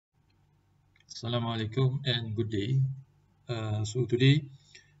Assalamualaikum and good day. So today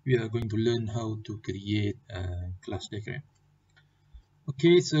we are going to learn how to create a class diagram.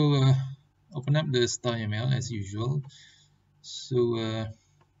 Okay, so open up the StarUML as usual. So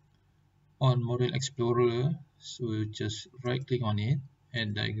on Model Explorer, so just right click on it,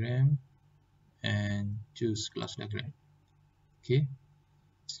 add diagram, and choose class diagram. Okay,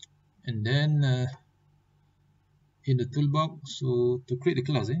 and then in the toolbox, so to create the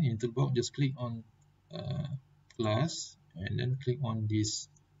class, in the toolbox, just click on class and then click on this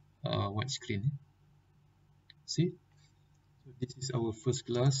white screen. See, so this is our first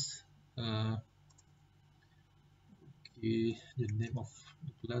class. Okay, the name of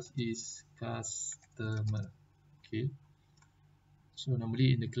the class is customer. Okay, so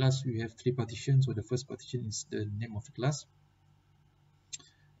normally in the class we have three partitions. So the first partition is the name of the class,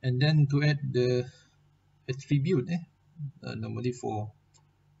 and then to add the attribute, normally for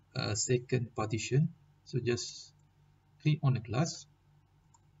second partition, so just click on the class,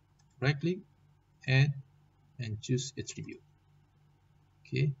 right click, add, and choose attribute.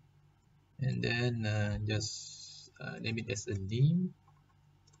 Okay, and then just name it as a name.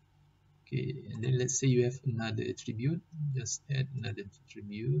 Okay, and then let's say you have another attribute, just add another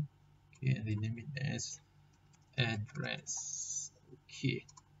attribute. Okay, and rename it as address. Okay,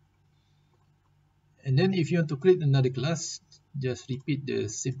 and then if you want to create another class, just repeat the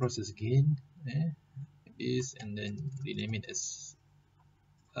same process again, like this, and then rename it as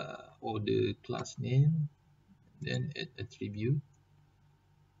or the class name, then add attribute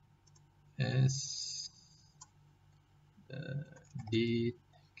as date.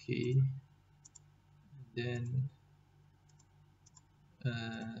 Okay, then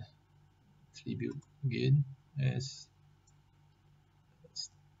attribute again as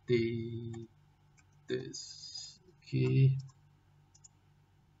status. Okay,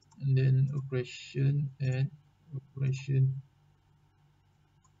 and then operation and operation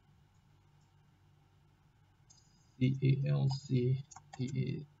CALC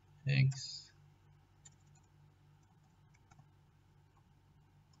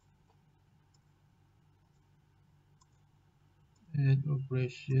and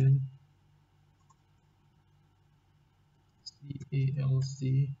operation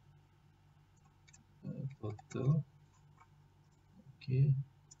CALC total. Okay,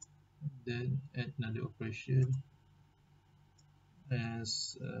 then add another operation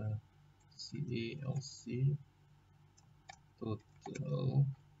as CALC total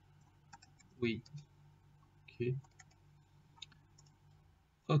weight. Okay.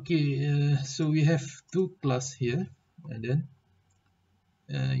 Okay, so we have two class here, and then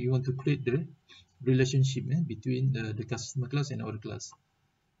you want to create the relationship between the customer class and our class.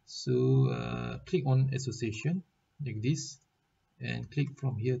 So click on association like this, and click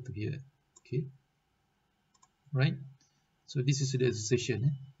from here to here. Okay, right? So this is the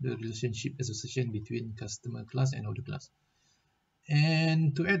association, the relationship association between customer class and order class.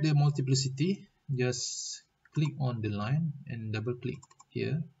 And to add the multiplicity, just click on the line and double click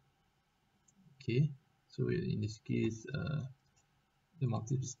here. Okay, so in this case, the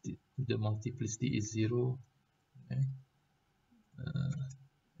multiplicity is 0,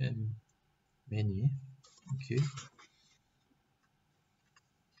 and many. Okay.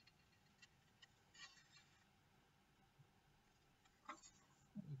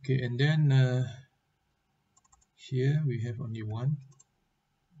 Okay, and then here we have only one.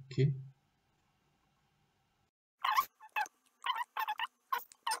 Okay.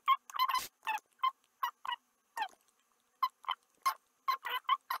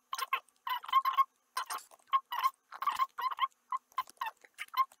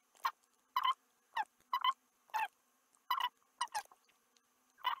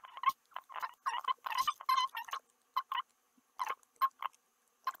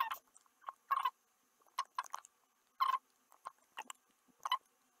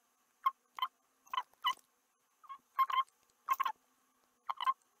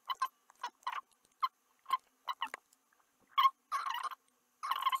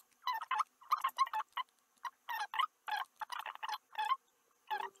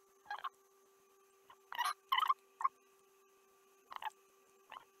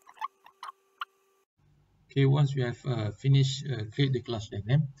 Okay, once we have finished create the class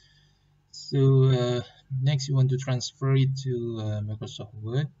diagram, so next you want to transfer it to Microsoft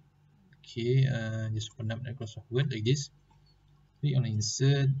Word. Okay, just open up Microsoft Word like this. Click on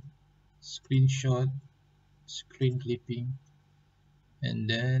insert, screenshot, screen clipping, and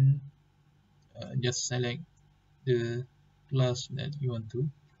then just select the class that you want to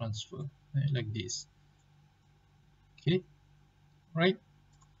transfer, like this. Okay, right?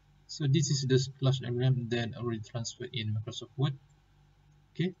 So this is the StarUML then already transferred in Microsoft Word.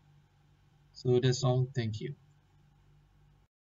 Okay, so that's all. Thank you.